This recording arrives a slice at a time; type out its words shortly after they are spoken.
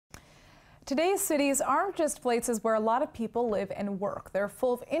Today's cities aren't just places where a lot of people live and work. They're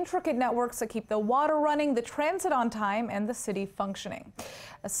full of intricate networks that keep the water running, the transit on time, and the city functioning.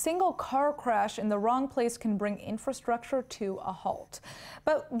 A single car crash in the wrong place can bring infrastructure to a halt.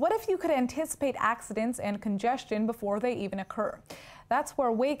 But what if you could anticipate accidents and congestion before they even occur? That's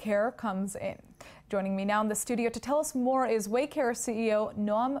where Waycare comes in. Joining me now in the studio to tell us more is Waycare CEO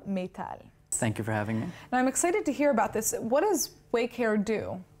Noam Maital. Thank you for having me. Now, I'm excited to hear about this. What does Waycare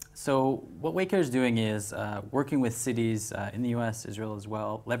do? So what Waycare is doing is working with cities in the US, Israel as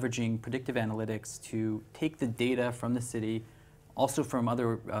well, leveraging predictive analytics to take the data from the city, also from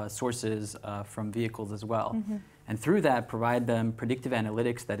other sources from vehicles as well. And through that, provide them predictive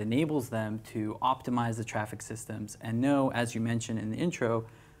analytics that enables them to optimize the traffic systems and know, as you mentioned in the intro,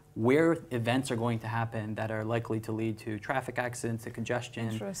 where events are going to happen that are likely to lead to traffic accidents, to congestion.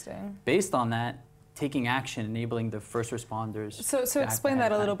 Interesting. Based on that, taking action, enabling the first responders. So explain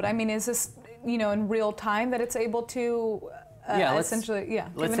that a little bit. I mean, is this, in real time that it's able to let's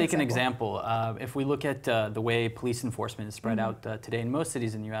take an example. If we look at the way police enforcement is spread out today in most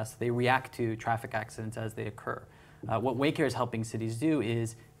cities in the US, they react to traffic accidents as they occur. What Waycare is helping cities do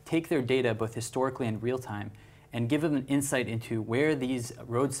is take their data, both historically and real time, and give them an insight into where these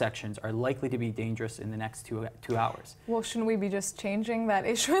road sections are likely to be dangerous in the next two hours. Well, shouldn't we be just changing that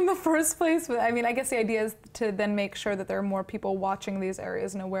issue in the first place? I mean, I guess the idea is to then make sure that there are more people watching these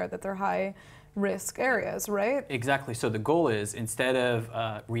areas and aware that they're high risk areas, right? Exactly. So the goal is, instead of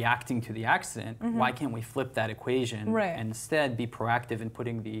reacting to the accident, why can't we flip that equation and instead be proactive in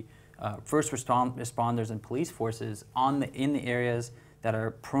putting the first responders and police forces in the areas that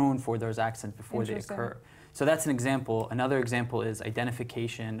are prone for those accidents before they occur. So that's an example. Another example is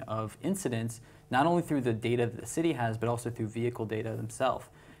identification of incidents, not only through the data that the city has, but also through vehicle data themselves.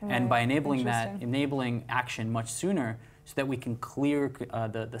 And by enabling that, enabling action much sooner so that we can clear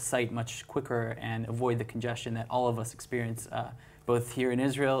the site much quicker and avoid the congestion that all of us experience both here in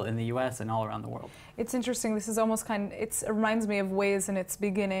Israel, in the US, and all around the world. It's interesting. This is almost it reminds me of Waze in its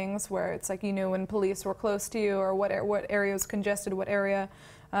beginnings, where it's like, when police were close to you, or what area was congested, what area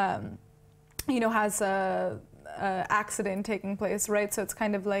has a accident taking place, right? So it's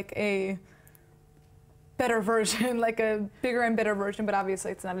kind of like a better version, like a bigger and better version, but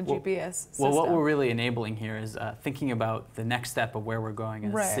obviously it's not a GPS system. Well, what we're really enabling here is thinking about the next step of where we're going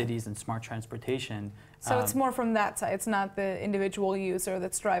as cities and smart transportation. So it's more from that side. It's not the individual user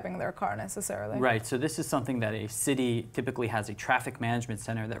that's driving their car necessarily. Right. So this is something that a city typically has a traffic management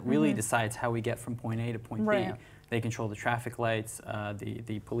center that really decides how we get from point A to point B. They control the traffic lights,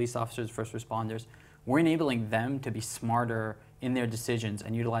 the police officers, first responders. We're enabling them to be smarter in their decisions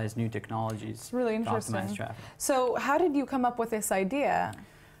and utilize new technologies to optimize traffic. So how did you come up with this idea?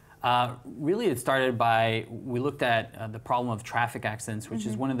 Really, it started by, we looked at the problem of traffic accidents, which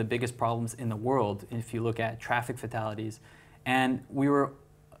is one of the biggest problems in the world if you look at traffic fatalities. And we were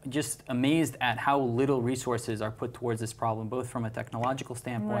just amazed at how little resources are put towards this problem, both from a technological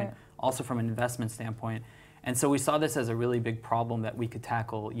standpoint, also from an investment standpoint. And so we saw this as a really big problem that we could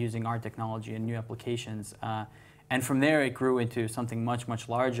tackle using our technology and new applications. And from there, it grew into something much, much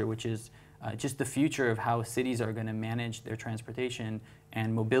larger, which is just the future of how cities are going to manage their transportation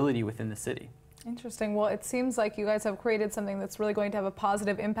and mobility within the city. Interesting. Well, it seems like you guys have created something that's really going to have a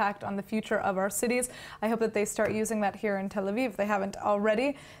positive impact on the future of our cities. I hope that they start using that here in Tel Aviv if they haven't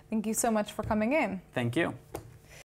already. Thank you so much for coming in. Thank you.